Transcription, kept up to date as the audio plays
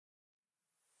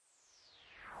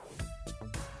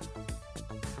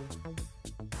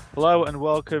Hello and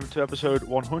welcome to episode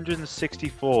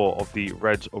 164 of the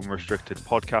Reds Unrestricted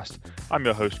podcast. I'm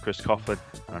your host Chris Coughlin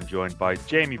and I'm joined by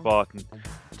Jamie Barton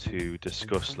to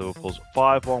discuss Liverpool's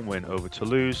 5-1 win over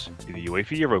Toulouse in the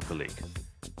UEFA Europa League.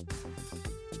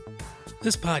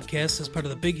 This podcast is part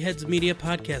of the Big Heads Media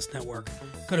Podcast Network.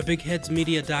 Go to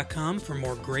bigheadsmedia.com for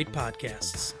more great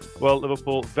podcasts. Well,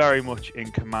 Liverpool very much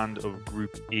in command of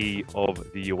Group E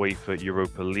of the UEFA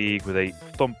Europa League with a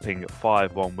thumping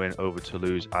 5-1 win over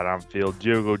Toulouse at Anfield.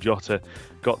 Diogo Jota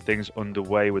got things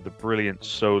underway with a brilliant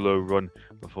solo run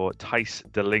before Thijs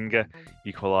de Linge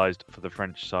equalised for the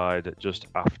French side just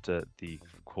after the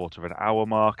quarter of an hour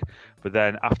mark. But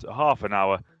then after half an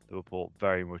hour, Liverpool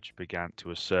very much began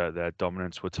to assert their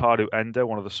dominance. Wataru Endo,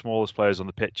 one of the smallest players on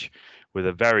the pitch, with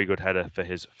a very good header for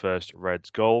his first Reds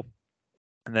goal.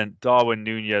 And then Darwin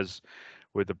Núñez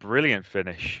with a brilliant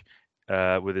finish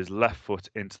with his left foot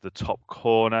into the top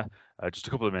corner just a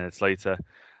couple of minutes later.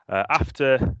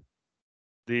 After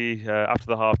the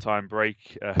halftime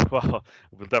break, well,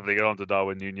 we'll definitely get on to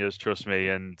Darwin Núñez, trust me.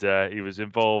 And he was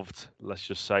involved, let's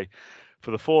just say,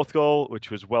 for the fourth goal,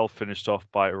 which was well finished off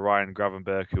by Ryan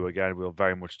Gravenberch, who again we'll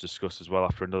very much discuss as well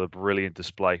after another brilliant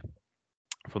display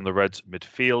from the Reds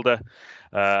midfielder.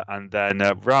 And then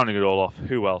rounding it all off,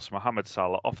 who else? Mohamed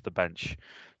Salah off the bench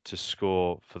to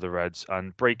score for the Reds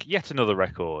and break yet another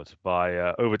record by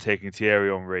overtaking Thierry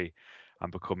Henry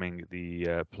and becoming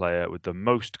the player with the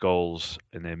most goals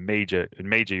in a major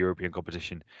European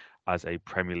competition as a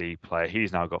Premier League player.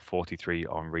 He's now got 43.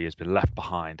 Henry has been left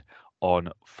behind on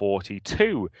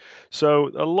 42.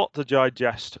 So a lot to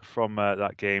digest from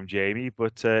that game, Jamie,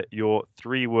 but your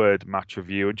three-word match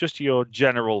review and just your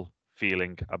general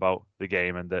feeling about the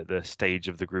game and the stage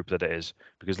of the group that it is,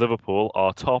 because Liverpool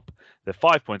are top. They're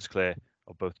 5 points clear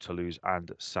of both Toulouse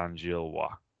and Saint-Gilloise.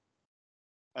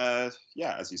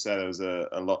 Yeah, as you said, there was a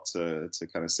lot to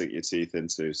kind of sink your teeth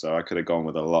into, so I could have gone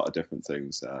with a lot of different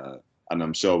things. And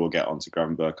I'm sure we'll get onto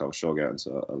Gravenberch. I'll sure get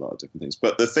into a lot of different things.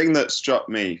 But the thing that struck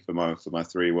me for my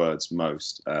three words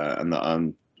most, and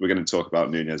that we're going to talk about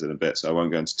Núñez in a bit, so I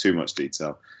won't go into too much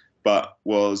detail, but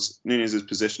was Núñez's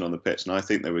position on the pitch. And I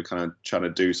think they were kind of trying to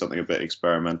do something a bit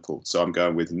experimental. So I'm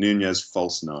going with Núñez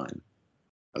false nine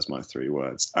as my three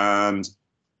words. And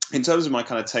in terms of my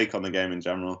kind of take on the game in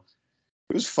general,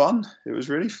 it was fun. It was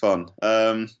really fun.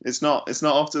 It's not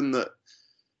often that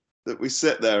we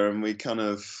sit there and we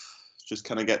just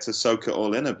get to soak it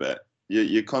all in a bit.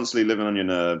 You're constantly living on your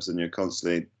nerves, and you're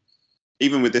constantly,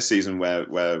 even with this season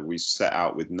where we set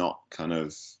out with not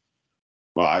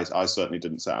well, I certainly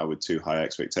didn't set out with too high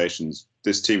expectations.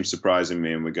 This team's surprising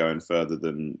me, and we're going further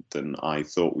than I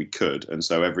thought we could. And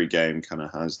so every game kind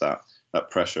of has that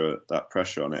pressure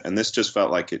on it. And this just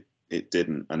felt like it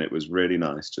didn't, and it was really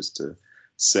nice just to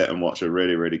sit and watch a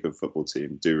really, really good football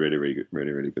team do really, really,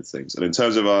 really, really good things. And in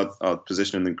terms of our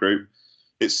position in the group,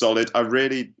 it's solid.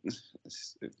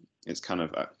 It's kind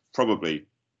of probably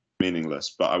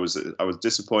meaningless, but I was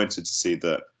disappointed to see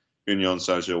that Union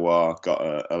Saint-Gilloise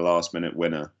got a last-minute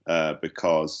winner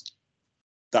because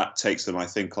that takes them, I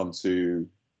think, onto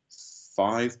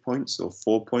 5 points or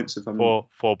 4 points. If I'm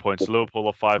 4 points. Liverpool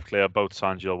are 5 clear, both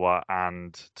Saint-Gilloise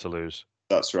and Toulouse.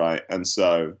 That's right. And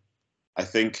so I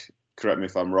think, correct me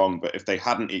if I'm wrong, but if they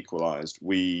hadn't equalised,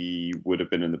 we would have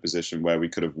been in the position where we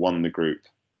could have won the group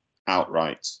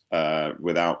outright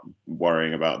without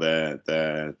worrying about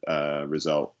their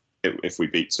result if we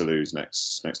beat Toulouse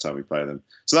next time we play them.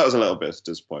 So that was a little bit of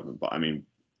disappointment, but I mean,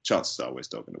 chances are we're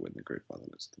still going to win the group by the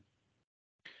looks of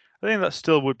it. I think that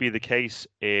still would be the case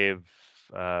if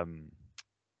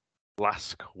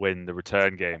Lask win the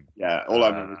return game. Yeah, all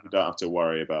I mean is we don't have to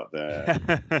worry about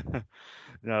their...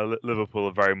 No, Liverpool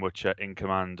are very much in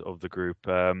command of the group.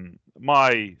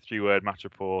 My three-word match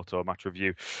report or match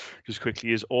review, just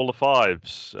quickly, is all the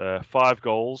fives. 5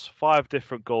 goals, 5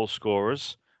 different goal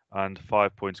scorers, and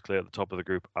 5 points clear at the top of the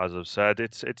group. As I've said,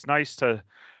 it's nice to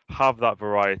have that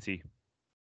variety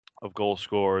of goal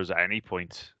scorers at any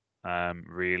point,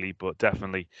 really. But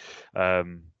definitely,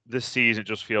 this season it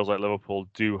just feels like Liverpool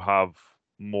do have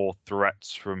more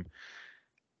threats from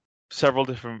several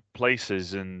different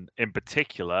places, and in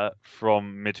particular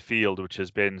from midfield, which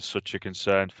has been such a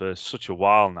concern for such a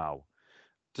while now.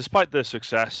 Despite the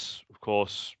success, of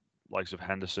course, likes of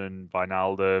Henderson,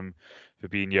 Wijnaldum,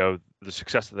 Fabinho, the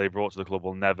success that they brought to the club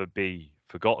will never be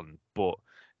forgotten. But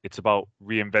it's about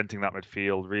reinventing that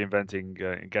midfield,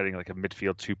 getting like a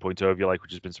midfield 2.0, if you like,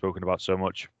 which has been spoken about so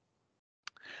much.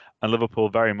 And Liverpool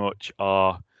very much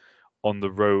are on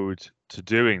the road to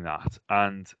doing that.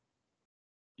 And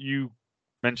you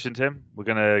mentioned him. We're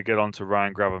going to get on to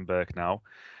Ryan Gravenberch now.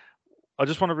 I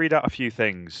just want to read out a few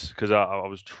things because I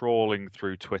was trawling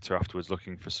through Twitter afterwards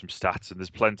looking for some stats, and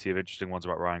there's plenty of interesting ones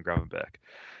about Ryan Gravenberch.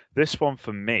 This one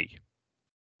for me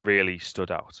really stood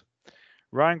out.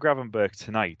 Ryan Gravenberch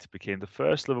tonight became the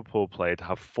first Liverpool player to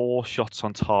have 4 shots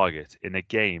on target in a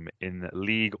game in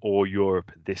League or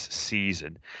Europe this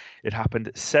season. It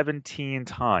happened 17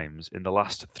 times in the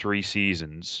last 3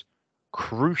 seasons.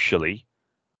 Crucially,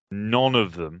 none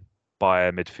of them by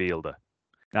a midfielder.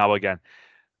 Now, again,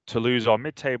 Toulouse are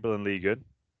mid-table in Ligue 1.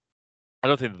 I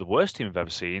don't think they're the worst team I've ever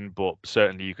seen, but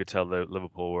certainly you could tell that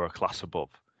Liverpool were a class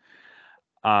above.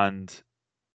 And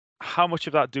how much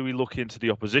of that do we look into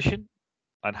the opposition?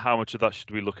 And how much of that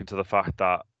should we look into the fact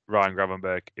that Ryan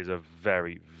Gravenberch is a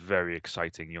very, very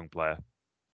exciting young player?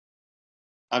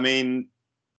 I mean,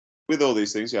 with all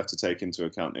these things, you have to take into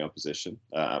account the opposition,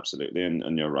 absolutely,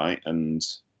 and you're right. And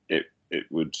it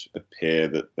would appear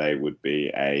that they would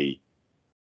be a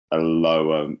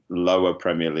lower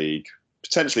Premier League,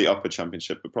 potentially upper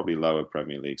Championship, but probably lower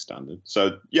Premier League standard.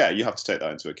 So yeah, you have to take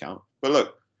that into account. But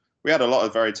look, we had a lot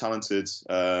of very talented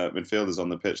midfielders on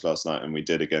the pitch last night, and we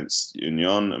did against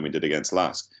Union and we did against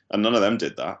Lask, and none of them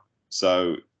did that.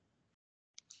 So,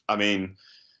 I mean,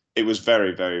 it was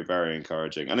very, very, very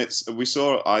encouraging. And we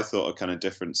saw, I thought, a kind of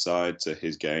different side to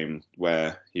his game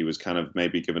where he was kind of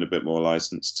maybe given a bit more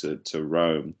license to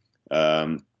roam.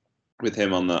 With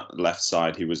him on the left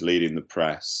side, he was leading the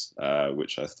press,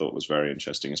 which I thought was very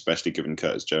interesting, especially given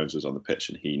Curtis Jones was on the pitch,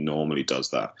 and he normally does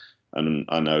that. And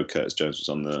I know Curtis Jones was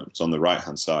on the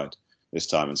right-hand side this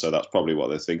time, and so that's probably what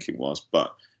their thinking was.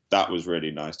 But that was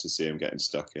really nice to see him getting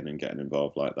stuck in and getting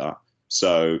involved like that.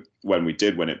 So when we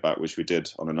did win it back, which we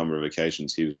did on a number of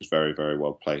occasions, he was very, very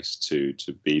well placed to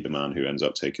be the man who ends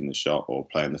up taking the shot or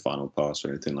playing the final pass or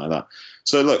anything like that.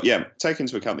 So look, yeah, take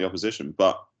into account the opposition,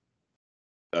 but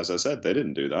as I said, they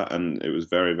didn't do that, and it was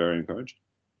very, very encouraging.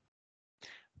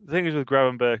 The thing is with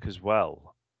Gravenberch as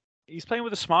well, he's playing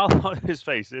with a smile on his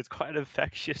face. It's quite an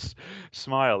infectious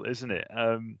smile, isn't it?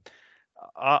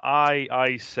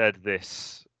 I said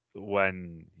this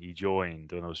when he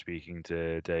joined, when I was speaking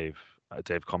to Dave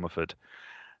Comerford,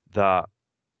 that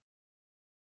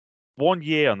 1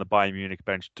 year on the Bayern Munich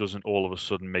bench doesn't all of a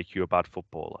sudden make you a bad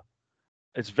footballer.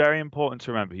 It's very important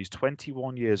to remember he's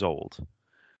 21 years old.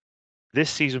 This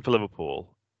season for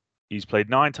Liverpool, he's played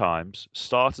 9 times,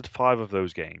 started 5 of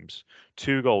those games,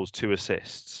 2 goals, 2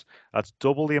 assists. That's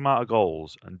double the amount of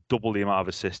goals and double the amount of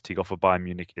assists he got for Bayern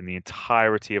Munich in the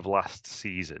entirety of last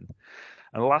season.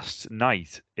 And last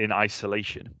night, in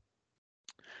isolation,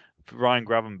 for Ryan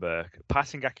Gravenberch,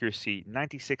 passing accuracy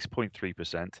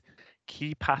 96.3%,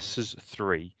 key passes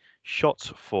 3,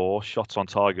 shots 4, shots on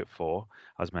target 4,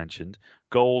 as mentioned,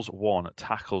 goals 1,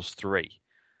 tackles 3.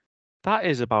 That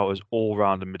is about as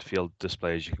all-round a midfield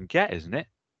display as you can get, isn't it?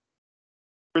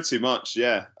 Pretty much,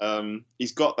 yeah.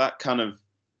 He's got that kind of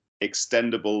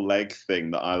extendable leg thing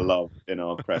that I love in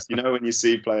our press. You know, when you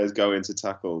see players go into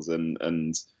tackles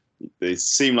and they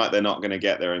seem like they're not going to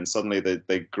get there, and suddenly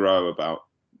they grow about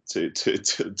 2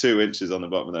 inches on the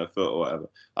bottom of their foot or whatever.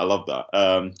 I love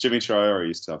that. Jimmy Traore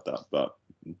used to have that, but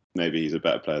maybe he's a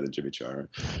better player than Jimmy Traore.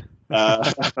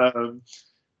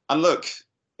 And look,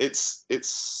 it's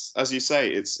as you say,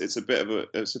 it's a bit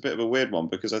of a weird one,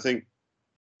 because I think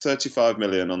 35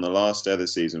 million on the last day of the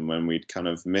season, when we'd kind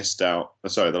of missed out.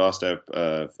 Sorry, the last day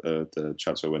of the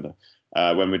transfer window,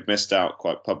 when we'd missed out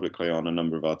quite publicly on a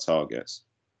number of our targets.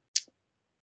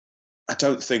 I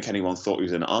don't think anyone thought he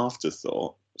was an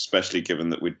afterthought, especially given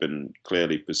that we'd been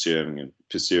clearly pursuing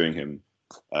him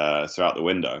throughout the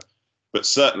window. But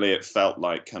certainly, it felt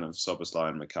like kind of Szoboszlai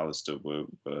and McAllister were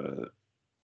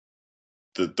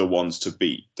the ones to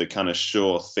beat, the kind of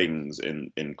sure things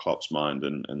in Klopp's mind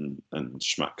and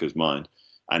Schmadtke's mind.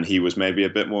 And he was maybe a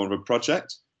bit more of a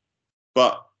project,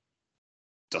 but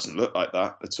doesn't look like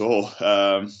that at all.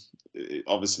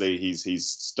 Obviously, he's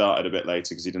started a bit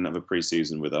later because he didn't have a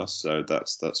pre-season with us, so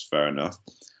that's fair enough.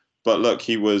 But look,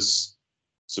 he was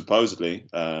supposedly,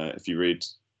 if you read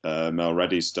Mel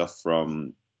Reddy's stuff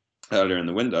from earlier in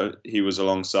the window, he was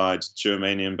alongside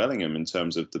Tchouameni and Bellingham in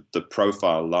terms of the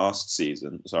profile last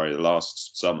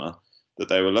summer that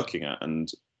they were looking at.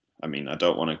 And I mean, I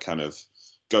don't want to kind of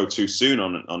go too soon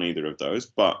on either of those,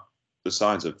 but the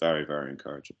signs are very, very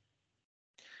encouraging.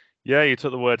 Yeah, you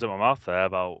took the words out of my mouth there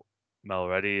about Mel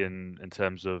Reddy in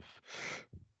terms of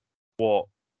what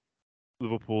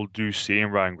Liverpool do see in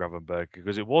Ryan Gravenberch,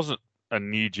 because it wasn't a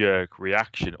knee-jerk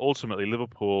reaction. Ultimately,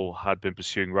 Liverpool had been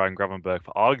pursuing Ryan Gravenberch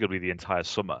for arguably the entire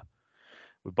summer,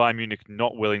 with Bayern Munich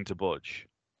not willing to budge.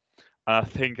 And I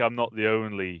think I'm not the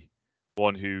only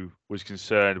one who was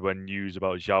concerned when news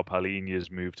about João Palhinha's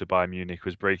move to Bayern Munich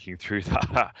was breaking through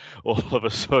that all of a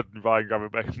sudden Ryan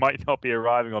Gravenberch might not be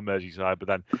arriving on Merseyside, but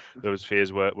then those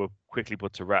fears were quickly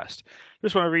put to rest.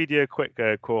 Just want to read you a quick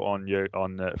quote from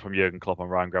Jurgen Klopp on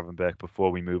Ryan Gravenberch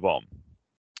before we move on.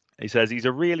 He says, "He's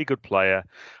a really good player.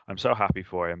 I'm so happy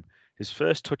for him. His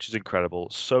first touch is incredible,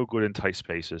 so good in tight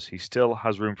spaces. He still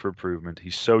has room for improvement.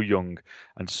 He's so young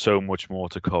and so much more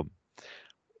to come."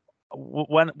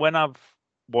 When I've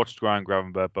watched Ryan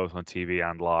Gravenberch both on TV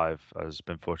and live, as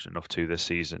been fortunate enough to this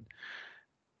season,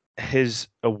 his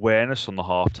awareness on the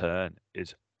half turn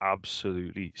is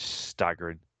absolutely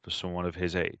staggering for someone of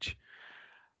his age.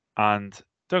 And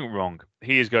don't get me wrong,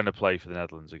 he is going to play for the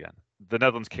Netherlands again. The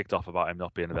Netherlands kicked off about him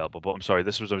not being available, but I'm sorry,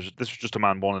 this was just a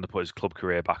man wanting to put his club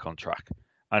career back on track,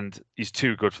 and he's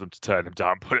too good for them to turn him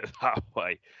down. Put it that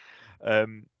way.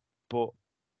 But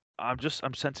I'm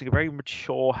sensing a very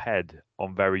mature head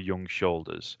on very young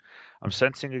shoulders. I'm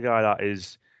sensing a guy that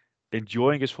is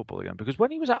enjoying his football again, because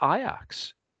when he was at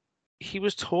Ajax, he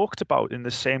was talked about in the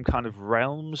same kind of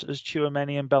realms as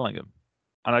Tchouaméni and Bellingham,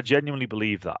 and I genuinely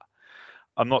believe that.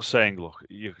 I'm not saying,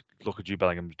 look at Jude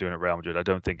Bellingham doing it at Real Madrid. I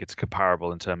don't think it's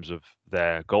comparable in terms of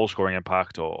their goal scoring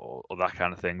impact or that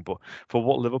kind of thing. But for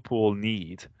what Liverpool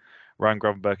need, Ryan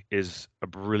Gravenberch is a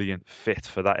brilliant fit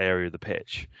for that area of the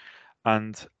pitch.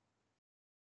 And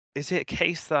is it a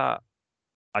case that,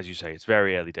 as you say, it's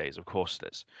very early days, of course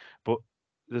it is, but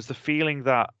there's the feeling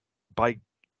that by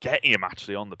getting him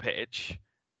actually on the pitch,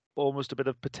 almost a bit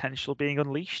of potential being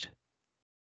unleashed?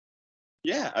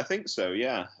 Yeah, I think so,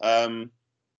 yeah.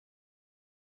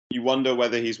 You wonder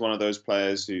whether he's one of those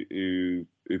players who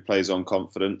plays on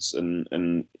confidence,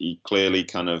 and he clearly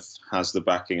kind of has the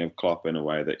backing of Klopp in a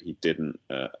way that he didn't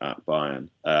at Bayern.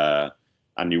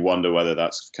 And you wonder whether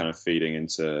that's kind of feeding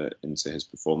into his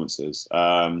performances.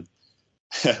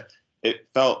 It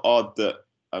felt odd that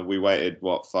we waited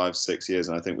 5-6 years,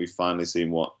 and I think we've finally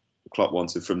seen what Klopp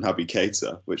wanted from Naby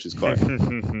Keita, which is quite.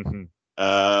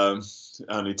 And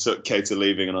he took Keita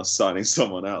leaving and us signing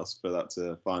someone else for that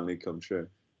to finally come true.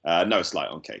 No slight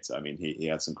on Keita. I mean, he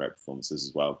had some great performances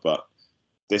as well, but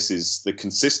this is the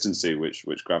consistency which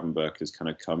Gravenberch has kind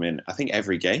of come in. I think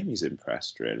every game he's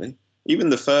impressed, really. Even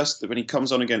the first, when he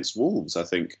comes on against Wolves, I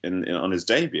think on his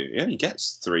debut, he only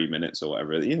gets 3 minutes or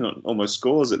whatever. Almost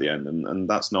scores at the end, and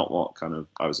that's not what kind of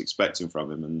I was expecting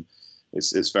from him. And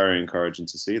it's very encouraging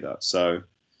to see that. So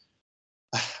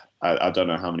I don't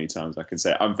know how many times I can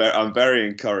say it. I'm very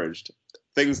encouraged.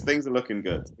 Things are looking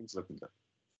good. Things are looking good.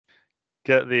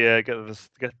 Get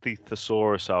the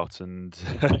thesaurus out and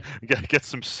get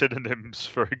some synonyms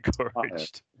for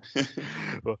encouraged.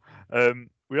 Well,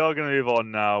 we are going to move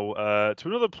on now to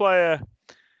another player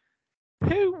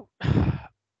who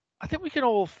I think we can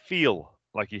all feel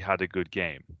like he had a good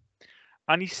game,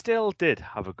 and he still did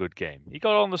have a good game. He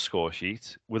got on the score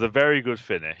sheet with a very good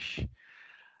finish.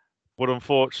 But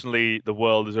unfortunately, the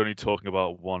world is only talking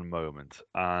about one moment,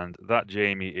 and that,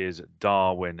 Jamie, is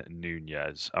Darwin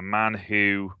Núñez, a man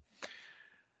who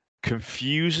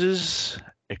confuses,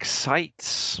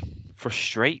 excites,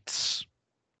 frustrates.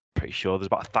 Pretty sure there's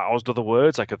about 1,000 other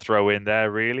words I could throw in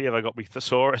there, really, if I got my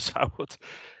thesaurus out.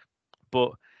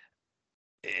 But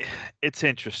it's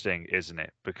interesting, isn't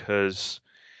it? Because,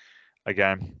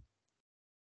 again,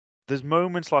 there's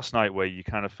moments last night where you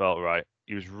kind of felt, right,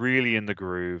 he was really in the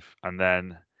groove, and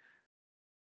then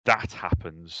that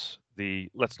happens.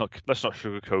 Let's not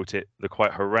sugarcoat it. The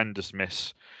quite horrendous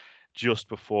miss just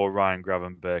before Ryan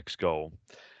Gravenberch's goal.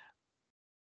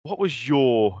 What was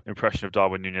your impression of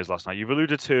Darwin Núñez last night? You've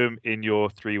alluded to him in your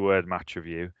 3-word match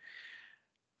review.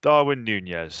 Darwin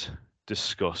Núñez,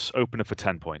 discuss. Open it for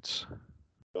 10 points.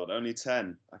 God, only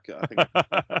 10. I think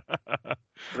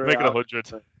make it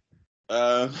 100.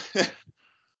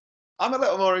 I'm a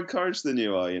little more encouraged than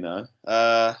you are, I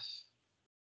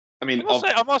mean,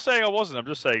 I'm not saying I wasn't. I'm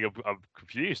just saying I'm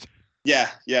confused. Yeah,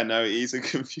 no, he's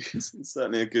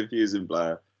certainly a confusing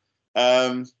player.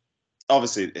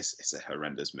 Obviously, it's a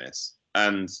horrendous miss,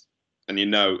 and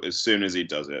as soon as he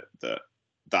does it, that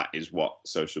is what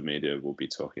social media will be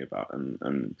talking about,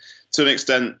 and to an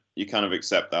extent, you kind of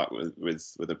accept that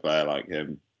with a player like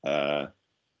him.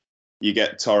 You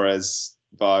get Torres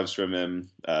vibes from him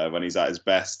when he's at his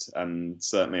best, and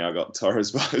certainly I got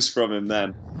Torres vibes from him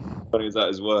then when he was at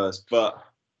his worst. But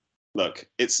look,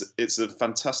 it's a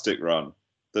fantastic run.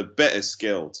 The bit of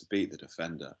skill to beat the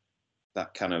defender,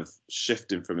 that kind of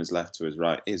shifting from his left to his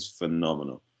right, is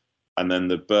phenomenal. And then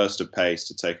the burst of pace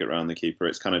to take it around the keeper,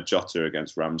 it's kind of Jota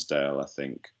against Ramsdale, I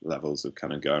think, levels of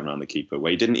kind of going around the keeper,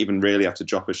 where he didn't even really have to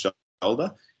drop his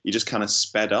shoulder. He just kind of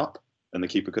sped up and the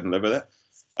keeper couldn't live with it.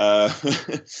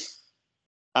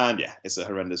 And yeah, it's a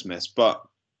horrendous miss. But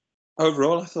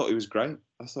overall, I thought he was great.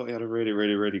 I thought he had a really,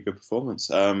 really, really good performance.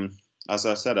 As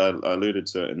I said, I alluded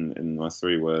to it in my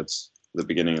 3 words at the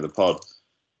beginning of the pod.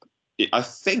 I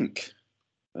think,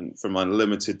 and from my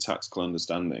limited tactical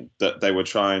understanding, that they were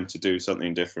trying to do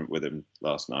something different with him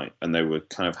last night, and they were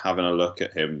kind of having a look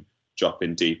at him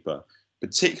dropping deeper,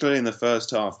 particularly in the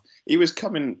first half. He was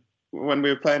coming when we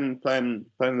were playing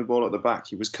the ball at the back.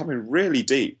 He was coming really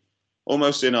deep,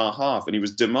 almost in our half, and he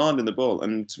was demanding the ball.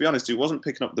 And to be honest, he wasn't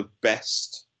picking up the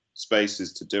best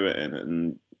spaces to do it in,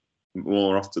 and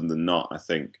more often than not, I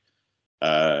think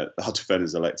our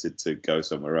defenders elected to go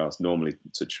somewhere else, normally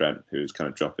to Trent, who's kind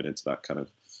of dropping into that kind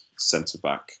of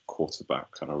centre-back,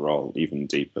 quarterback kind of role, even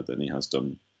deeper than he has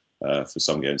done for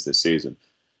some games this season.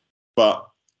 But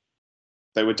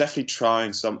they were definitely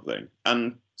trying something.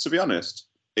 And to be honest,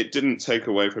 it didn't take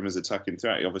away from his attacking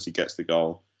threat. He obviously gets the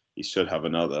goal. He should have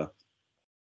another.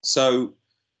 So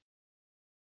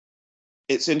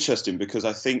it's interesting because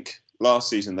I think last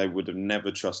season they would have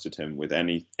never trusted him with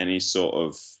any sort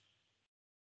of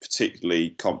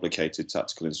particularly complicated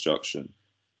tactical instruction.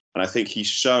 And I think he's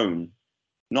shown,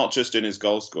 not just in his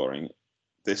goal scoring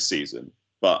this season,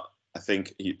 but I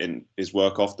think in his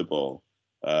work off the ball,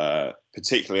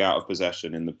 particularly out of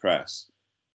possession in the press,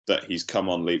 that he's come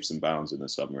on leaps and bounds in the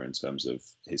summer in terms of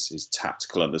his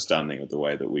tactical understanding of the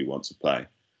way that we want to play.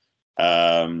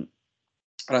 And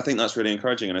I think that's really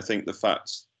encouraging. And I think the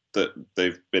fact that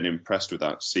they've been impressed with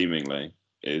that seemingly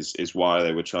is why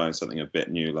they were trying something a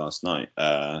bit new last night.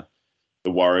 The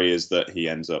worry is that you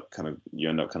end up kind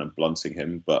of blunting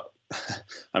him. But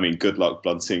I mean, good luck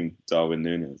blunting Darwin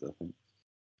Núñez, I think.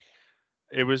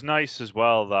 It was nice as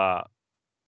well that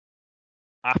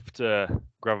after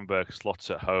Gravenberch slots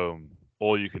at home,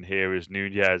 all you can hear is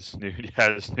Núñez,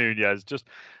 Núñez, Núñez. Just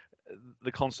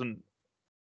the constant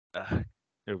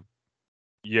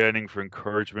yearning for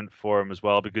encouragement for him as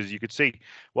well, because you could see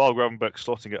while Gravenberch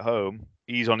slotting at home,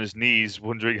 he's on his knees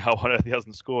wondering how on earth he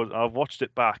hasn't scored. And I've watched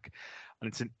it back, and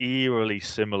it's an eerily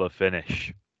similar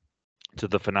finish to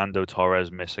the Fernando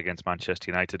Torres miss against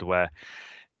Manchester United, where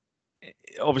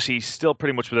obviously he's still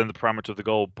pretty much within the parameter of the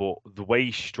goal, but the way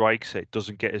he strikes it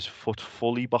doesn't get his foot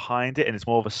fully behind it, and it's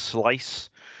more of a slice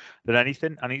than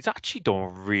anything. And he's actually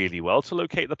done really well to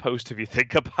locate the post if you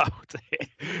think about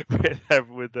it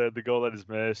with the goal at his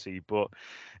mercy. But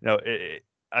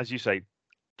as you say,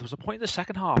 there was a point in the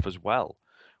second half as well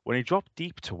when he dropped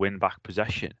deep to win back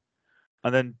possession,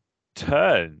 and then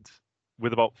turned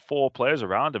with about 4 players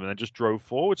around him and then just drove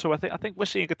forward. So I think we're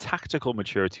seeing a tactical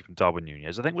maturity from Darwin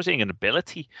Núñez. I think we're seeing an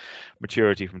ability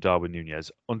maturity from Darwin Núñez.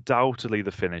 Undoubtedly,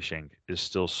 the finishing is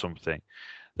still something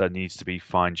that needs to be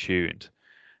fine-tuned,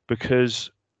 because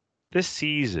this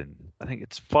season, I think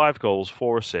it's 5 goals,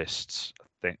 4 assists.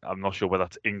 I'm not sure whether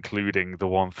that's including the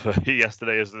one for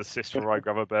yesterday as an assist for Ryan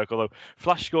Gravenberch, although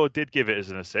Flashscore did give it as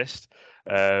an assist.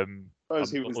 I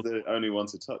suppose he was the only one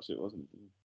to touch it, wasn't he?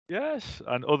 Yes,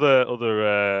 and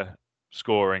other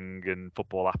scoring and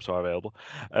football apps are available.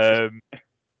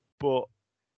 But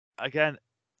again,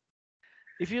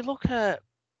 if you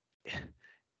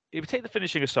take the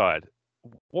finishing aside,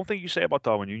 one thing you say about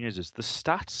Darwin Núñez is the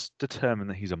stats determine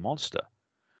that he's a monster.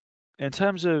 In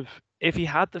terms of if he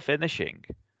had the finishing,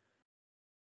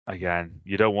 again,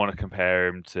 you don't want to compare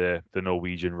him to the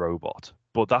Norwegian robot.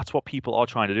 But that's what people are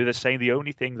trying to do. They're saying the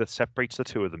only thing that separates the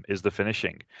two of them is the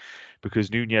finishing, because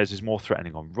Núñez is more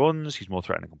threatening on runs, he's more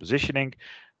threatening on positioning.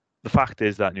 The fact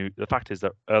is that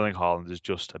Erling Haaland is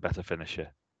just a better finisher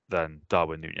than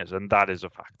Darwin Núñez, and that is a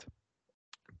fact.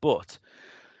 But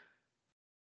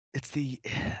it's the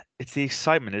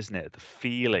excitement, isn't it? The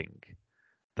feeling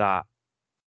that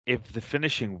if the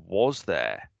finishing was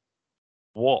there,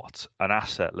 what an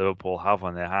asset Liverpool have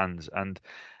on their hands. And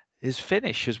his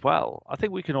finish as well, I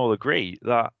think we can all agree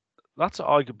that that's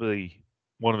arguably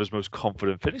one of his most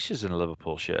confident finishes in a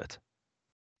Liverpool shirt.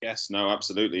 Yes, no,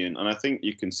 absolutely. And I think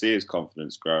you can see his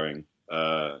confidence growing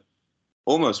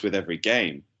almost with every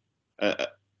game.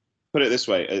 Put it this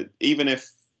way, even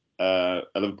if a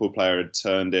Liverpool player had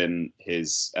turned in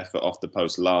his effort off the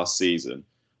post last season,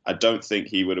 I don't think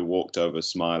he would have walked over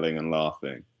smiling and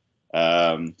laughing.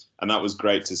 And that was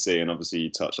great to see. And obviously you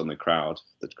touch on the crowd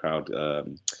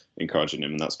encouraging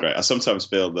him, and that's great. I sometimes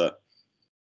feel that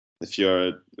if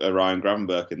you're a Ryan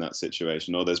Gravenberch in that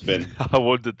situation, or there's been... I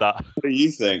wondered that. What do you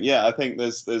think? Yeah, I think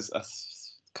there's I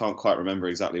can't quite remember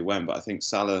exactly when, but I think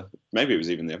Salah, maybe it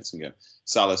was even the Everton game,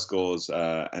 Salah scores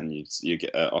and you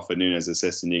get offer Núñez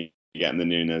assist, and you get in the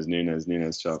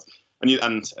Núñez chance.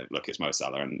 And look, it's Mo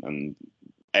Salah, and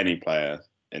any player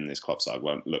in this club side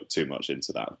won't look too much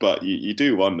into that. But you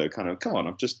do wonder, kind of, come on,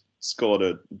 I've just scored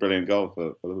a brilliant goal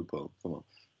for Liverpool. Come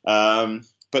on.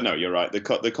 But no, you're right.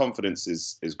 The confidence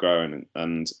is growing,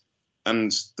 and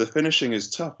the finishing is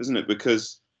tough, isn't it?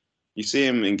 Because you see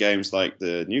him in games like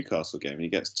the Newcastle game, he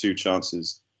gets 2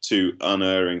 chances, 2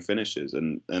 unerring finishes,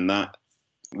 and that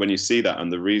when you see that,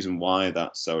 and the reason why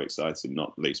that's so exciting,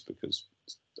 not least because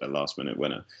it's a last minute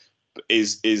winner,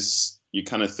 is you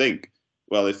kind of think,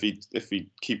 well, if he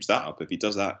keeps that up, if he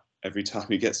does that every time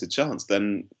he gets a chance,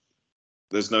 then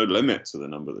there's no limit to the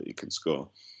number that he can score.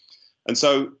 And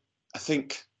so I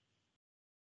think,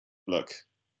 look,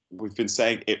 we've been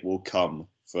saying it will come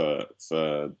for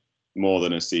more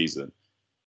than a season,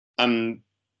 and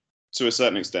to a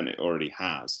certain extent it already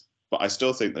has. But I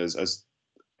still think there's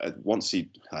once he,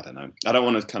 I don't know, I don't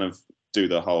want to kind of do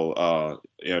the whole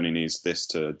he only needs this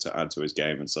to add to his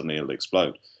game and suddenly it'll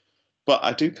explode. But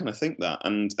I do kind of think that,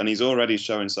 and he's already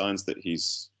showing signs that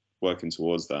he's working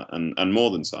towards that, and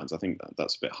more than signs. I think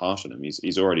that's a bit harsh on him.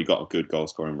 He's already got a good goal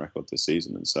scoring record this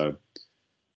season, and so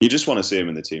you just want to see him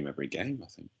in the team every game, I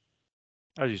think.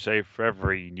 As you say, for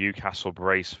every Newcastle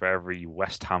brace, for every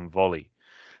West Ham volley,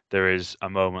 there is a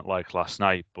moment like last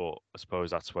night. But I suppose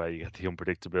that's where you get the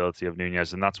unpredictability of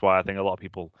Nunez, and that's why I think a lot of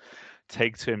people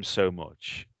take to him so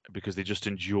much, because they just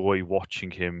enjoy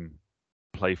watching him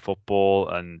play football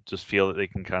and just feel that they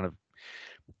can kind of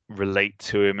relate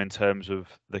to him in terms of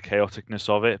the chaoticness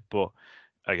of it. But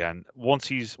again, once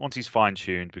he's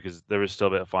fine-tuned, because there is still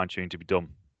a bit of fine-tuning to be done,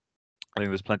 I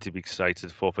think there's plenty to be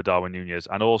excited for Darwin Nunez.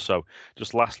 And also,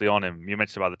 just lastly on him, you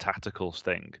mentioned about the tacticals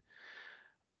thing.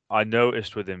 I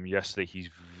noticed with him yesterday, he's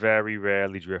very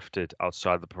rarely drifted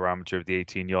outside the parameter of the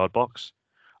 18-yard box.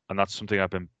 And that's something I've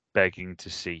been begging to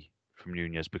see from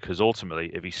Nunez, because ultimately,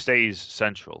 if he stays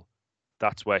central,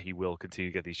 that's where he will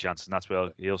continue to get these chances, and that's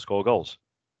where he'll score goals.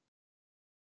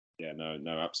 Yeah,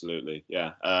 no, absolutely.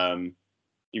 Yeah.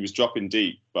 He was dropping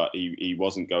deep, but he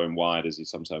wasn't going wide, as you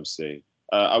sometimes see.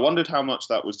 I wondered how much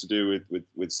that was to do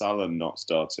with Salah not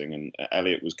starting, and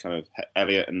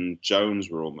Elliott and Jones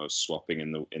were almost swapping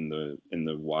in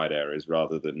the wide areas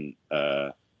rather than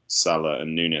Salah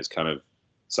and Nunez, kind of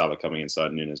Salah coming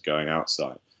inside, Nunez going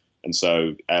outside. And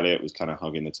so Elliott was kind of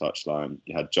hugging the touchline.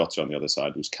 You had Jota on the other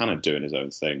side, who was kind of doing his own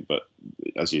thing. But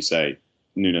as you say,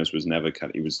 Nunez was never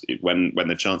when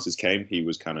the chances came, he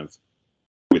was kind of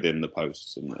within the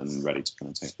posts and ready to kind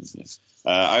of take them. Yeah.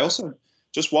 I also,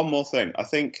 just one more thing, I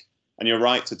think, and you're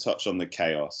right to touch on the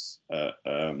chaos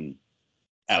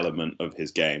element of his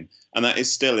game, and that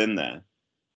is still in there.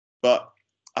 But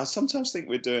I sometimes think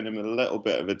we're doing him a little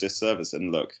bit of a disservice.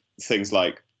 And look, things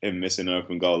like him missing an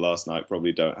open goal last night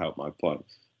probably don't help my point.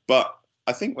 But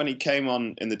I think when he came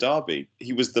on in the derby,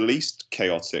 he was the least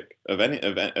chaotic of any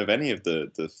of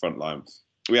the front line.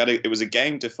 It was a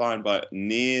game defined by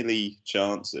nearly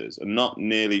chances, and not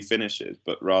nearly finishes,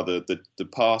 but rather the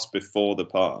pass before the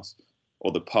pass,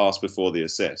 or the pass before the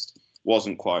assist,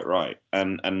 wasn't quite right,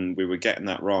 and we were getting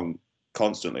that wrong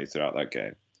constantly throughout that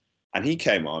game. And he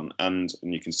came on, and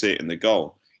you can see it in the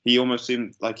goal. He almost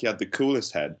seemed like he had the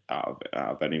coolest head out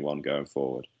of anyone going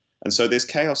forward. And so this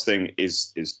chaos thing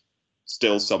is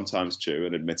still sometimes true,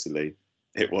 and admittedly,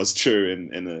 it was true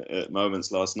in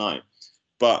moments last night.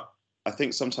 But I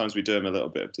think sometimes we do him a little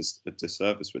bit of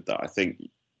disservice with that. I think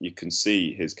you can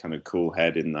see his kind of cool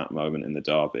head in that moment in the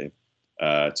derby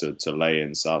to lay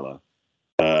in Salah.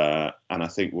 And I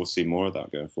think we'll see more of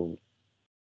that going forward.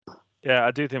 Yeah,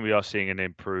 I do think we are seeing an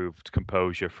improved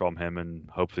composure from him, and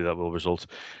hopefully that will result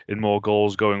in more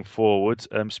goals going forward.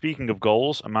 Speaking of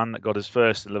goals, a man that got his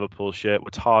first in Liverpool shirt,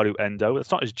 Wataru Endo.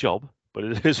 That's not his job, but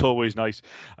it is always nice,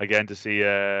 again, to see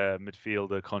a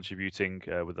midfielder contributing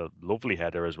with a lovely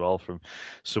header as well from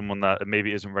someone that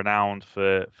maybe isn't renowned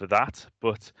for that.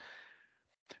 But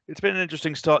it's been an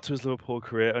interesting start to his Liverpool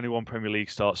career. Only one Premier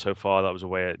League start so far. That was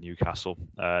away at Newcastle.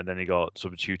 And then he got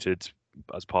substituted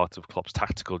as part of Klopp's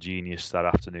tactical genius that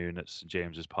afternoon at St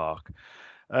James's Park.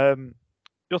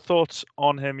 Your thoughts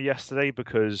on him yesterday?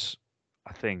 Because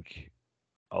I think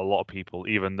a lot of people,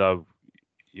 even though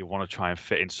you want to try and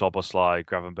fit in Szoboszlai,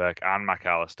 Gravenberch and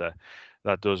McAllister,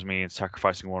 that does mean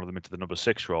sacrificing one of them into the number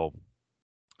 6 role.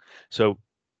 So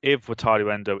if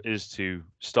Wataru Endo is to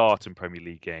start in Premier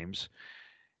League games,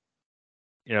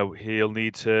 he'll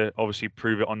need to obviously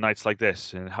prove it on nights like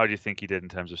this. And how do you think he did in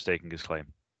terms of staking his claim?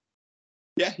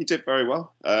 Yeah, he did very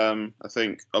well. I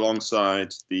think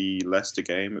alongside the Leicester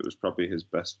game, it was probably his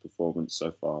best performance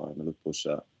so far in the Liverpool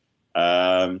shirt.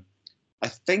 I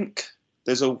think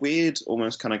there's a weird,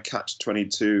 almost kind of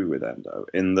catch-22 with Endo,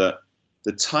 in that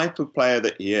the type of player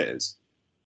that he is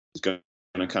going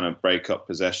to kind of break up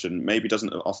possession. Maybe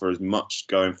doesn't offer as much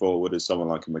going forward as someone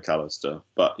like a McAllister,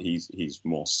 but he's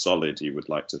more solid, you would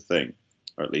like to think,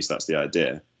 or at least that's the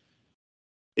idea.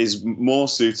 Is more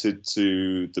suited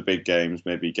to the big games,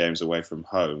 maybe games away from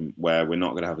home, where we're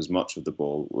not going to have as much of the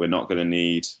ball. We're not going to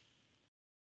need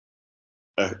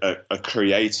a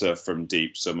creator from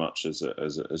deep so much as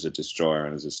a destroyer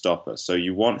and as a stopper. So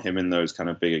you want him in those kind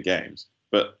of bigger games.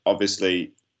 But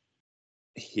obviously,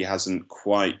 he hasn't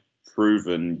quite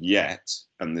proven yet,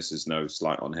 and this is no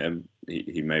slight on him,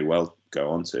 he may well go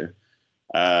on to.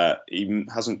 He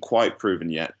hasn't quite proven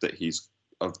yet that he's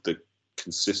of the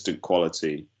consistent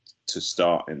quality to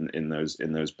start in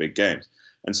those big games.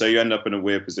 And so you end up in a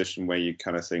weird position where you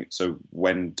kind of think, so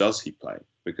when does he play?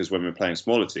 Because when we're playing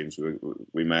smaller teams,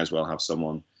 we may as well have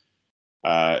someone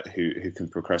who can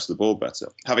progress the ball better.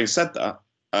 Having said that,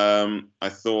 I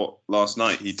thought last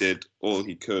night he did all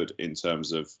he could in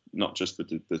terms of not just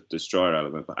the destroyer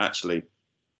element, but actually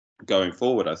going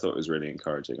forward, I thought it was really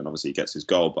encouraging. And obviously he gets his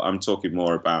goal, but I'm talking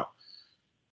more about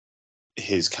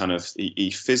his kind of, he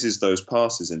fizzes those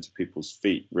passes into people's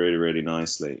feet really, really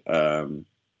nicely.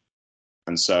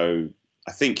 And so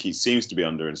I think he seems to be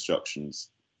under instructions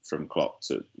from Klopp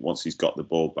to, once he's got the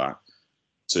ball back,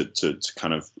 to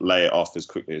kind of lay it off as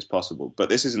quickly as possible. But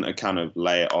this isn't a kind of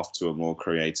lay it off to a more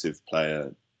creative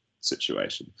player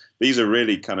situation. These are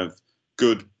really kind of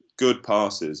good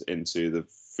passes into the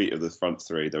feet of the front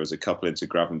three. There was a couple into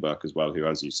Gravenberch as well, who,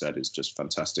 as you said, is just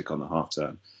fantastic on the half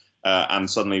turn. And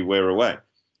suddenly we're away.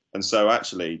 And so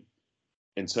actually,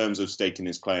 in terms of staking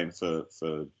his claim for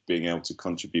being able to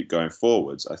contribute going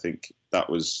forwards, I think that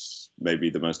was maybe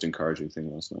the most encouraging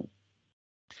thing last night.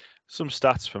 Some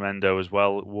stats from Endo as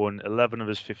well. Won 11 of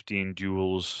his 15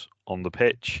 duels on the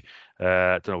pitch.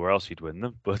 I don't know where else he'd win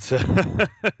them, but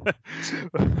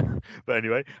but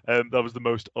anyway, that was the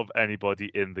most of anybody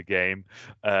in the game.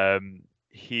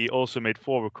 He also made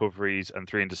 4 recoveries and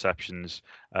 3 interceptions,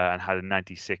 and had a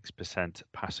 96%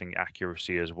 passing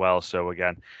accuracy as well. So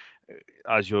again,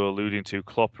 as you're alluding to,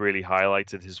 Klopp really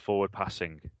highlighted his forward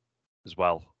passing as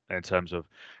well in terms of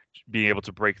being able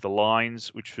to break the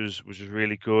lines, which was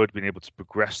really good, being able to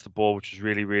progress the ball, which was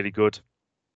really, really good.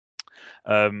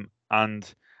 And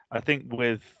I think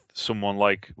with someone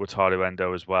like Wataru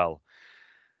Endo as well,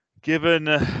 given,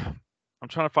 I'm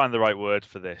trying to find the right word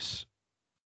for this,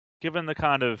 given the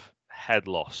kind of head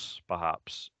loss,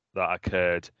 perhaps, that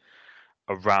occurred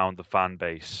around the fan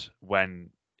base when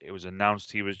it was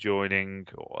announced he was joining,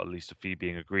 or at least a fee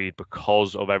being agreed,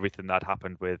 because of everything that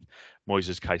happened with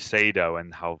Moises Caicedo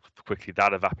and how quickly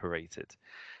that evaporated.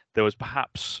 There was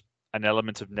perhaps an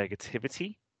element of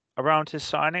negativity around his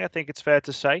signing, I think it's fair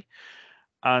to say.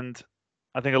 And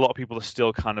I think a lot of people are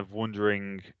still kind of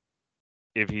wondering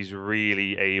if he's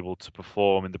really able to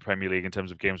perform in the Premier League in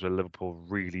terms of games where Liverpool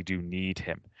really do need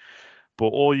him. But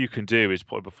all you can do is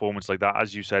put a performance like that.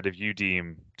 As you said, if you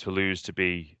deem Toulouse to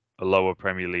be a lower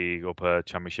Premier League or per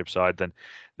Championship side, then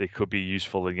they could be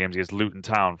useful in games against Luton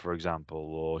Town, for example,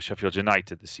 or Sheffield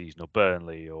United this season, or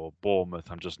Burnley, or Bournemouth.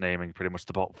 I'm just naming pretty much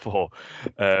the bottom 4.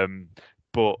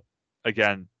 But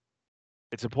again,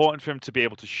 it's important for him to be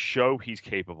able to show he's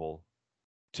capable,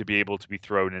 to be able to be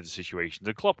thrown into situations.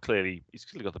 And Klopp he's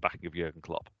clearly got the backing of Jurgen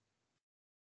Klopp.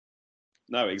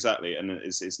 No, exactly, and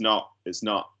it's not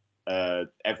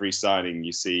every signing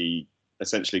you see.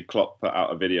 Essentially, Klopp put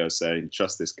out a video saying,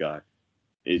 "Trust this guy."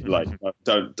 Like,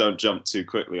 don't jump too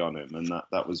quickly on him, and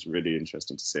that was really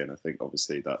interesting to see. And I think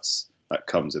obviously that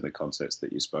comes in the context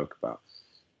that you spoke about.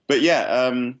 But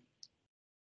yeah,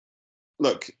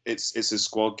 look, it's a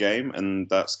squad game, and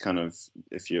that's kind of,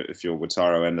 if you're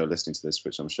Wataru Endo listening to this,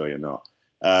 which I'm sure you're not.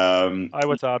 Hi,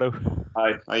 Wataru.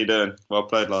 Hi, how you doing? Well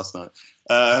played last night.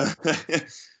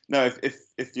 No,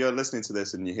 if you're listening to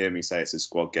this and you hear me say it's a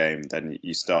squad game, then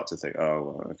you start to think,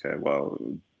 oh, okay, well,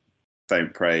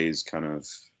 faint praise, kind of,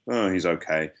 oh, he's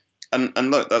okay.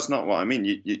 And look, that's not what I mean.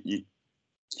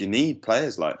 You need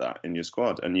players like that in your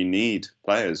squad, and you need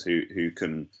players who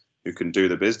can do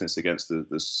the business against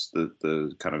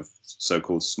the kind of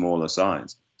so-called smaller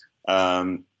sides.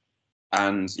 And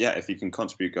yeah, if he can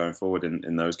contribute going forward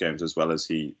in those games as well as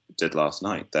he did last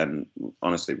night, then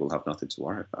honestly, we'll have nothing to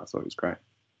worry about. I thought it was great.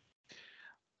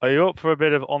 Are you up for a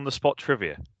bit of on-the-spot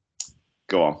trivia?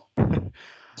 Go on.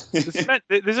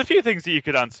 There's a few things that you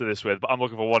could answer this with, but I'm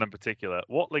looking for one in particular.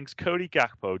 What links Cody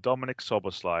Gakpo, Dominic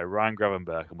Szoboszlai, Ryan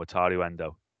Gravenberch, and Wataru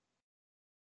Endo?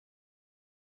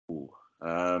 Ooh,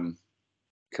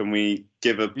 can we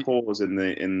give a pause in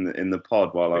the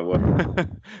pod while I work?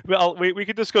 Well, we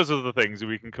can discuss other things, and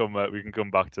we can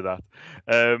come back to that.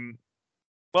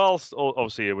 Well,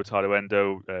 obviously Wataru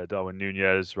Endo, Darwin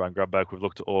Nunez, Ryan Grabenberch, we've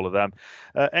looked at all of them.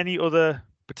 Any other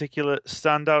particular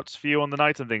standouts for you on the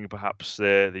night? I'm thinking perhaps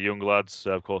the young lads,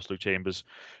 of course, Luke Chambers,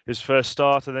 his first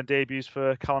start and then debuts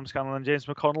for Callum Scanlon and James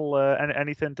McConnell.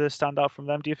 Anything to stand out from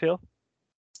them, do you feel?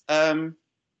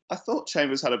 I thought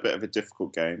Chambers had a bit of a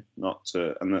difficult game, and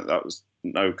that was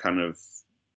no kind of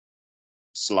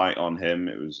slight on him.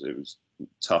 It was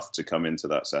tough to come into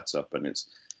that setup, and it's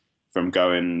from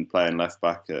playing left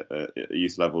back at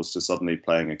youth levels to suddenly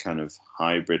playing a kind of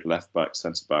hybrid left back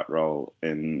centre back role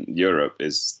in Europe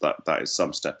is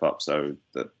some step up. So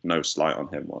that no slight on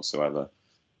him whatsoever.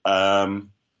 I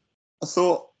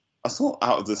thought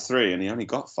out of the three, and he only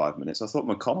got 5 minutes, I thought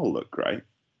McConnell looked great.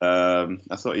 I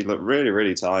thought he looked really,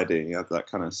 really tidy. He had that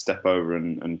kind of step over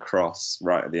and cross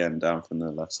right at the end down from the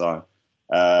left side.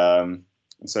 And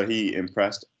so he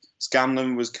impressed.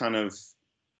 Scanlon was kind of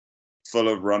full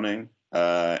of running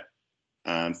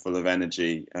and full of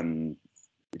energy, and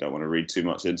you don't want to read too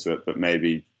much into it, but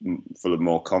maybe full of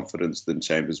more confidence than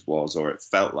Chambers was, or it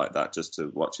felt like that just to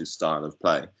watch his style of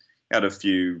play. He had a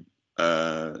few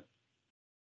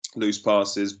loose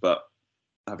passes, but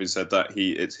having said that,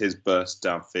 it's his burst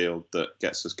downfield that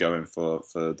gets us going for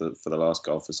the last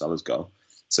goal, for Salah's goal.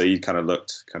 So he kind of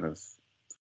looked kind of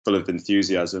full of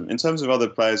enthusiasm. In terms of other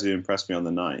players who impressed me on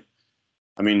the night,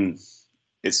 I mean,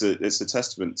 it's a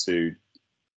testament to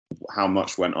how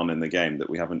much went on in the game that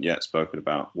we haven't yet spoken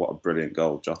about. What a brilliant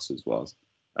goal Jota's was.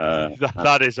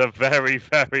 That is a very,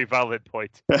 very valid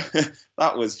point.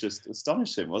 That was just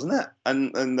astonishing, wasn't it?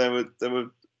 And there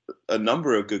were a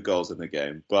number of good goals in the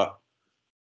game,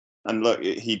 and look,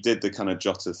 he did the kind of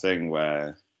Jota thing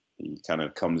where he kind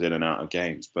of comes in and out of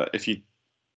games. But if you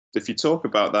talk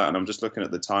about that, and I'm just looking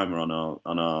at the timer on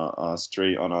our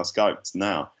Skype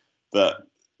now, that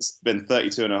it's been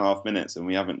 32 and a half minutes, and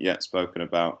we haven't yet spoken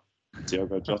about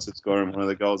Diogo Jota scoring one of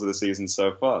the goals of the season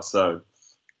so far. So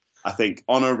I think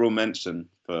honourable mention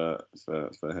for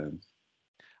him.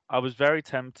 I was very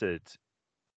tempted.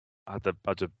 I had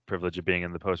the privilege of being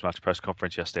in the post-match press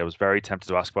conference yesterday. I was very tempted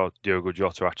to ask about Diogo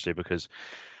Jota, actually, because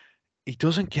he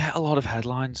doesn't get a lot of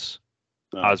headlines,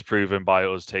 as proven by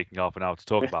us taking half an hour to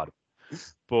talk about it.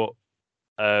 But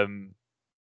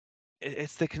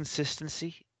it's the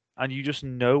consistency, and you just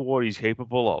know what he's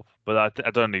capable of. But I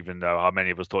don't even know how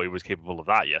many of us thought he was capable of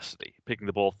that yesterday. Picking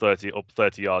the ball 30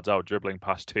 yards out, dribbling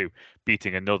past two,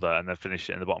 beating another, and then finish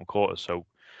it in the bottom quarter.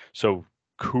 So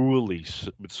coolly,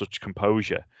 with such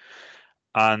composure.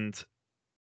 And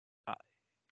I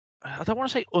don't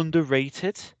want to say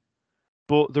underrated,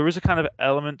 but there is a kind of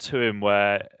element to him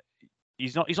where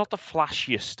he's not the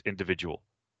flashiest individual,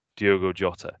 Diogo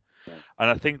Jota. Yeah. And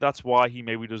I think that's why he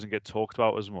maybe doesn't get talked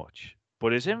about as much.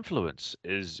 But his influence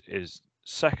is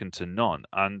second to none.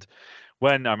 And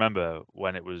I remember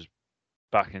when it was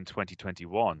back in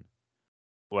 2021,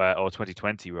 or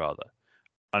 2020 rather,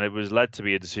 and it was led to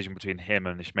be a decision between him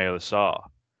and Ismail Assar.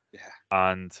 Yeah.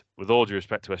 And with all due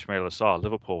respect to Ismail Assar,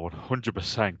 Liverpool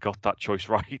 100% got that choice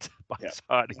right by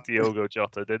signing Diogo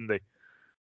Jota, didn't they?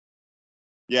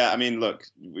 Yeah, I mean, look,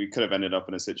 we could have ended up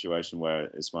in a situation where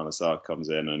Ismail Assar comes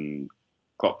in and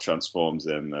Klopp transforms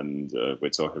him, and we're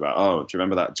talking about, do you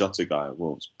remember that Jota guy at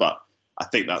Wolves? But I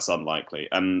think that's unlikely,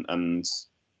 and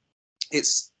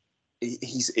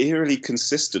he's eerily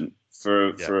consistent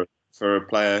for a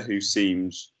player who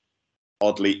seems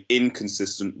oddly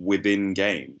inconsistent within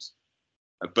games.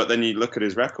 But then you look at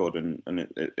his record, and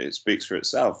it speaks for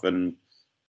itself. And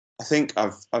I think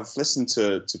I've listened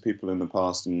to people in the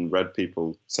past and read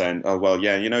people saying, "Oh well,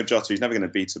 yeah, Jota, he's never going to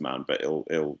beat a man, but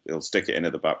he'll stick it in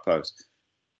at the back post."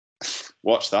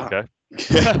 Watch that. Okay.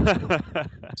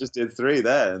 Just did 3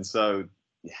 there, and so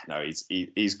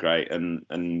he's great, and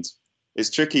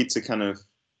it's tricky to kind of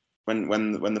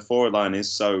when the forward line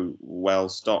is so well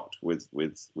stocked with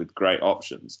great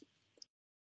options.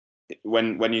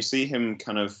 When you see him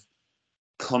kind of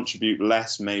contribute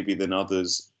less maybe than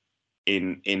others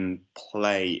in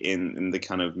play in the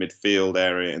kind of midfield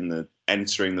area, in the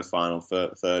entering the final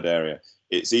third area,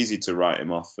 it's easy to write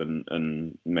him off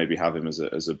and maybe have him as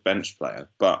a bench player,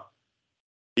 but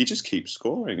he just keeps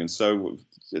scoring, and so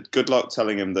good luck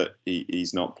telling him that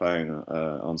he's not playing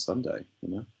on Sunday,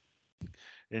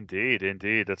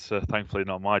 Indeed. That's thankfully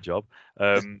not my job.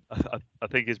 I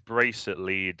think his brace at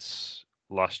Leeds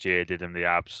last year did him the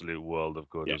absolute world of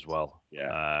good as well.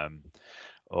 Yeah.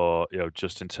 Or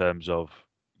just in terms of,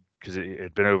 because it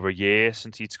had been over a year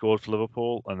since he'd scored for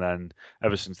Liverpool, and then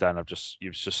ever since then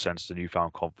you've just sensed a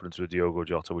newfound confidence with Diogo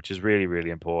Jota, which is really, really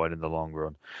important in the long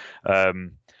run.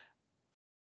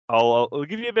 I'll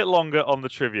give you a bit longer on the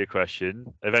trivia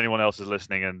question. If anyone else is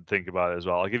listening and think about it as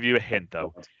well, I'll give you a hint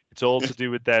though. It's all to do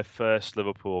with their first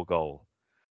Liverpool goal.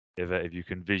 If you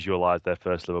can visualise their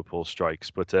first Liverpool strikes,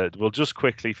 but we'll just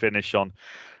quickly finish on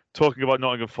talking about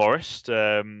Nottingham Forest,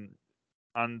 and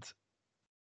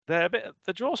they're a bit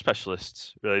the draw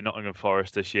specialists, really. Nottingham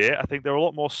Forest this year, I think they're a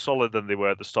lot more solid than they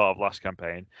were at the start of last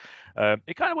campaign.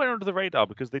 It kind of went under the radar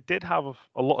because they did have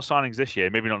a lot of signings this year.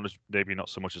 Maybe not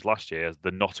so much as last year, as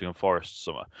the Nottingham Forest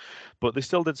summer, but they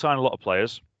still did sign a lot of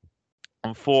players.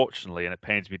 Unfortunately, and it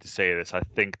pains me to say this, I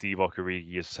think Divock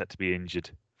Origi is set to be injured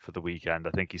for the weekend.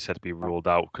 I think he's set to be ruled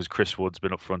out because Chris Wood's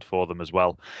been up front for them as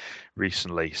well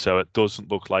recently. So it doesn't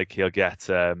look like he'll get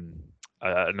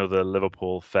another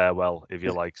Liverpool farewell, if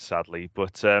you like, sadly.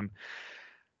 But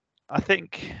I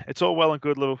think it's all well and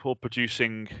good Liverpool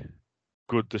producing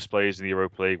good displays in the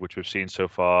Europa League, which we've seen so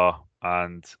far.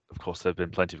 And of course, there have been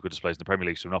plenty of good displays in the Premier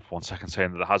League, so I'm not for 1 second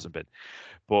saying that there hasn't been.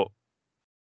 But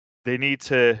they need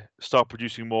to start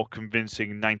producing more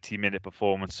convincing 90-minute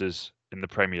performances in the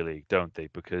Premier League, don't they?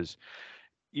 Because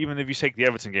even if you take the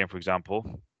Everton game, for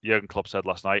example, Jurgen Klopp said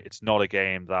last night, it's not a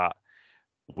game that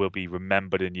will be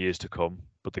remembered in years to come,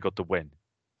 but they got the win.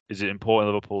 Is it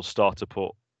important Liverpool start to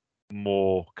put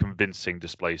more convincing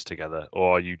displays together,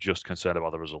 or are you just concerned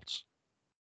about the results?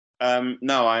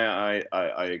 No, I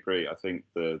agree. I think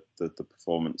the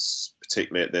performance,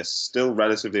 particularly at this still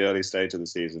relatively early stage of the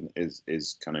season,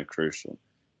 is kind of crucial.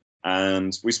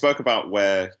 And we spoke about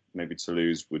where maybe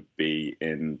Toulouse would be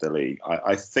in the league.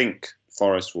 I think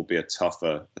Forest will be a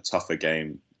tougher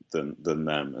game than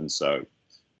them, and so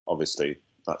obviously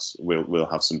we'll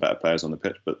have some better players on the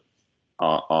pitch. But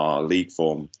our league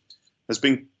form has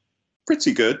been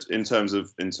pretty good in terms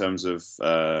of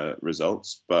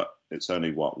results, but it's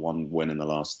only one win in the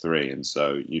last 3, and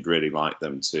so you'd really like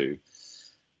them to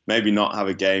maybe not have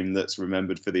a game that's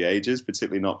remembered for the ages,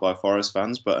 particularly not by Forest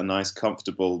fans, but a nice,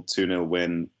 comfortable 2-0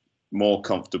 win, more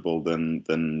comfortable than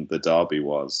the derby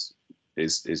was,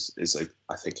 is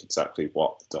I think exactly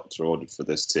what the doctor ordered for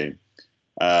this team.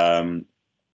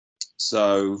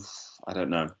 So I don't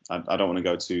know. I don't want to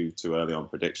go too early on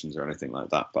predictions or anything like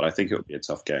that, but I think it would be a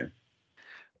tough game.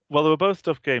 Well, they were both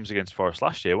tough games against Forest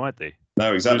last year, weren't they?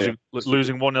 No, exactly.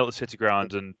 Losing 1-0 at City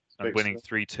Ground and winning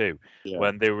 3-2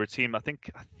 when they were a team. I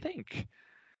think I'm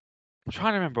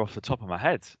trying to remember off the top of my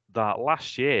head that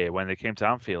last year when they came to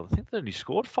Anfield, I think they only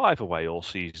scored 5 away all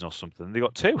season or something. They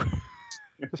got 2.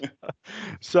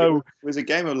 So it was a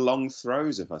game of long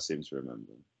throws, if I seem to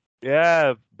remember.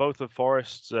 Yeah, both of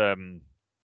Forest's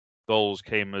goals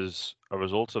came as a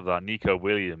result of that. Nico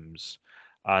Williams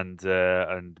and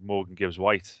Morgan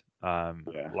Gibbs-White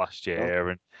last year,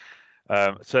 and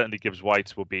certainly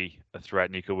Gibbs-White will be a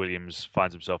threat. Nico Williams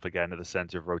finds himself again at the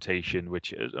centre of rotation,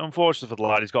 which is unfortunate for the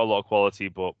lad. He's got a lot of quality,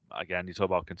 but again, you talk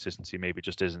about consistency, maybe it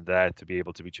just isn't there to be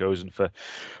able to be chosen for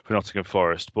Nottingham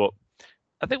Forest. But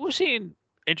I think we've seen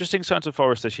interesting signs of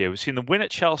Forest this year. We've seen them win at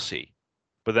Chelsea,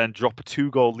 but then drop a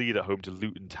 2-goal lead at home to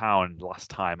Luton Town last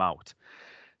time out.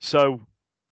 So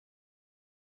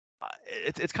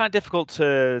it's kind of difficult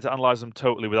to analyse them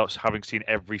totally without having seen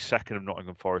every second of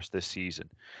Nottingham Forest this season.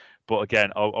 But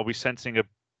again, are we sensing a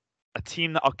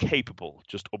team that are capable,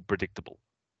 just unpredictable?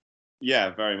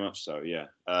 Yeah, very much so, yeah.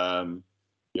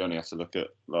 You only have to look at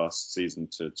last season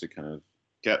to kind of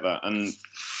get that. And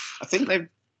I think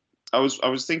I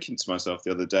was thinking to myself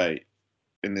the other day,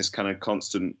 in this kind of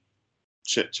constant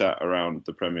chit-chat around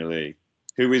the Premier League,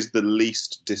 who is the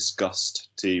least discussed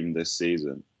team this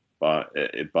season by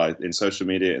in social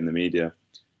media, in the media?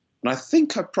 And I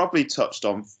think I probably touched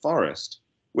on Forest,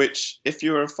 which, if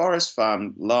you were a Forest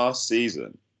fan last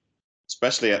season,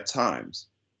 especially at times,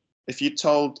 if you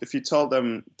told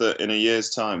them that in a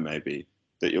year's time maybe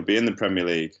that you'll be in the Premier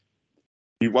League,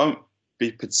 you won't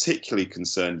be particularly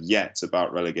concerned yet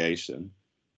about relegation.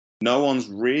 No one's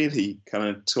really kind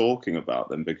of talking about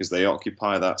them because they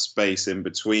occupy that space in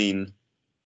between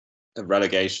the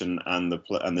relegation and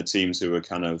the teams who are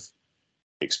kind of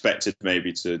expected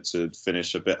maybe to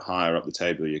finish a bit higher up the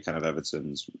table. You kind of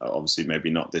Everton's, obviously maybe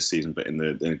not this season, but in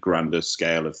the grander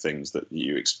scale of things that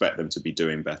you expect them to be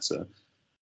doing better.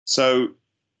 So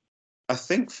I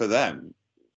think for them,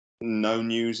 no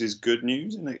news is good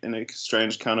news in a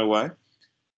strange kind of way.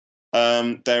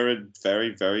 They're a very,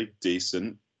 very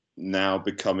decent, now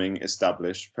becoming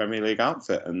established Premier League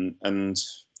outfit. And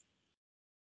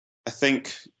I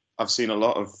think I've seen a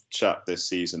lot of chat this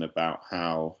season about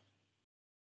how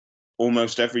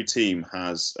almost every team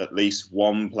has at least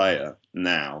one player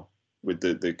now, with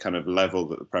the kind of level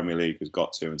that the Premier League has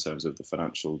got to in terms of the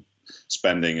financial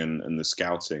spending and the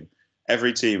scouting.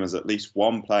 Every team has at least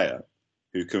one player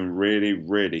who can really,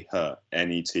 really hurt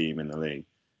any team in the league.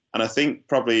 And I think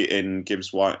probably in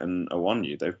Gibbs White and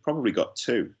Awoniyi, they've probably got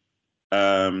two.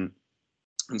 And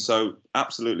so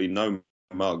absolutely no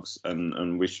mugs.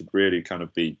 And we should really kind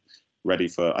of be ready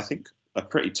for, I think, a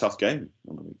pretty tough game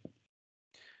on the weekend.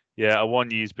 Yeah,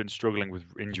 Awoniyi's been struggling with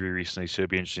injury recently, so it'll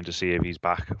be interesting to see if he's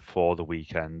back for the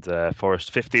weekend.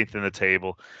 Forest 15th in the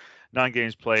table, 9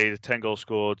 games played, 10 goals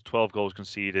scored, 12 goals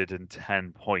conceded, and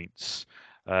 10 points.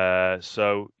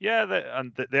 So yeah,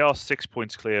 they are 6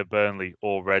 points clear of Burnley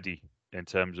already in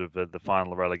terms of the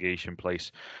final relegation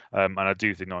place. And I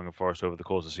do think Nottingham Forest over the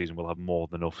course of the season will have more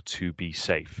than enough to be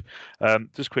safe.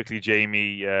 Just quickly,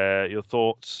 Jamie, your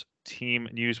thoughts team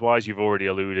news-wise? You've already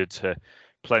alluded to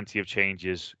plenty of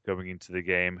changes going into the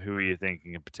game. Who are you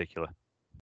thinking in particular?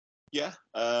 Yeah,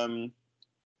 I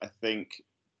think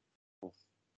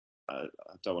I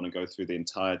don't want to go through the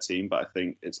entire team, but I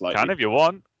think it's like... Can if you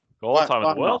want. All the time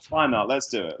in the world. Why not? Let's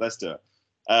do it.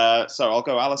 So I'll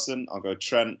go Alisson, I'll go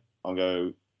Trent, I'll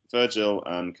go Virgil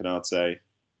and Konate.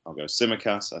 I'll go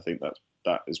Tsimikas. I think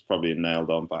that is probably a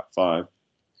nailed-on back five.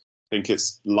 I think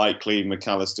it's likely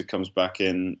McAllister comes back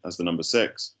in as the number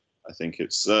 6. I think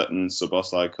it's certain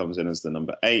Szoboszlai comes in as the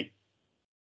number 8.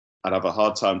 I'd have a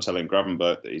hard time telling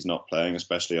Gravenberch that he's not playing,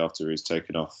 especially after he's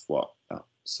taken off,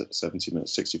 70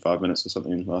 minutes, 65 minutes or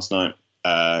something last night.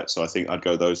 So I think I'd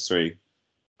go those 3.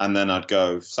 And then I'd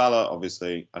go Salah,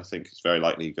 obviously. I think it's very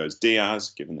likely he goes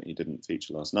Diaz, given that he didn't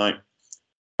feature last night.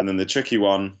 And then the tricky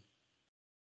one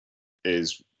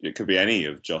is, it could be any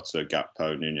of Jota,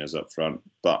 Gakpo, Nunez up front,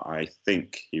 but I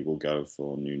think he will go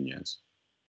for Nunez.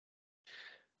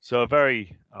 So a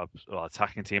very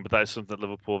attacking team, but that is something that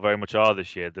Liverpool very much are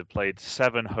this year. They've played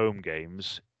 7 home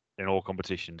games in all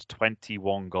competitions,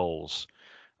 21 goals.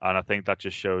 And I think that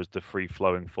just shows the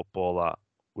free-flowing football that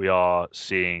we are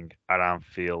seeing at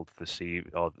Anfield this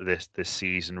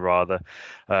season rather.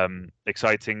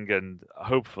 Exciting, and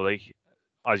hopefully,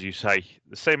 as you say,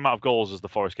 the same amount of goals as the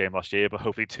Forest game last year, but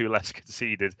hopefully 2 less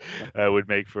conceded would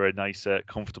make for a nice,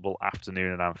 comfortable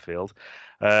afternoon at Anfield.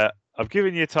 I've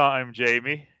given you time,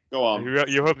 Jamie. Go on.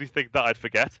 You hopefully think that I'd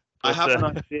forget. But, I have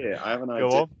an idea. Go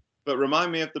on. But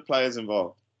remind me of the players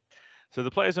involved. So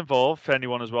the players involved, for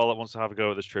anyone as well that wants to have a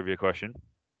go at this trivia question: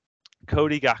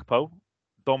 Cody Gakpo,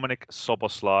 Dominic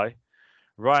Szoboszlai,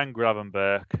 Ryan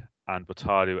Gravenberch, and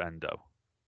Wataru Endo.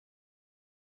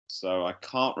 So I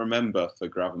can't remember for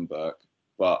Gravenberch,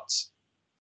 but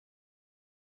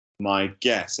my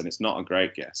guess, and it's not a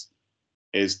great guess,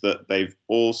 is that they've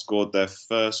all scored their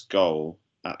first goal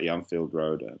at the Anfield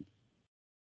Road end.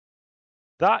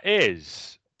 That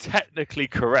is technically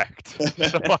correct.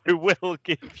 So I will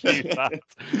give you that.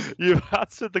 You've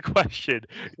answered the question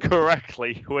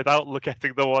correctly without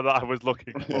getting the one that I was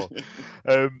looking for.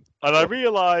 And I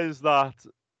realise that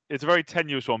it's a very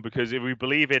tenuous one, because if we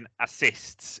believe in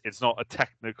assists, it's not a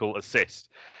technical assist.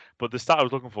 But the stat I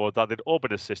was looking for is that they'd all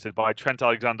been assisted by Trent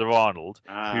Alexander-Arnold,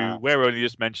 who we're only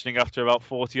just mentioning after about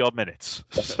 40-odd minutes.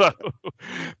 So,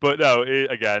 but no,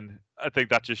 again, I think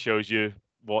that just shows you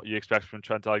what you expect from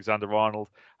Trent Alexander-Arnold.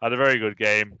 Had a very good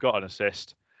game, got an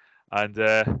assist, and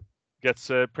gets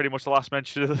pretty much the last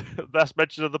mention of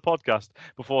the podcast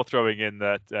before throwing in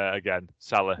that again,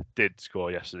 Salah did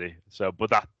score yesterday. So,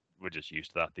 but that we're just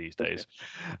used to that these days.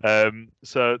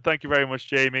 So, thank you very much,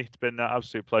 Jamie. It's been an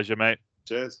absolute pleasure, mate.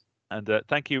 Cheers. And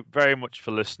thank you very much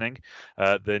for listening.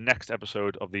 The next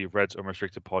episode of the Reds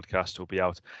Unrestricted podcast will be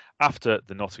out after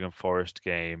the Nottingham Forest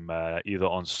game, either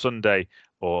on Sunday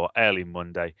or early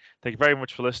Monday. Thank you very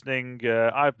much for listening.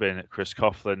 I've been Chris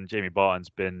Coughlin. Jamie Barton's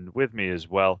been with me as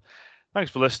well.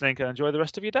 Thanks for listening, and enjoy the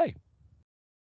rest of your day.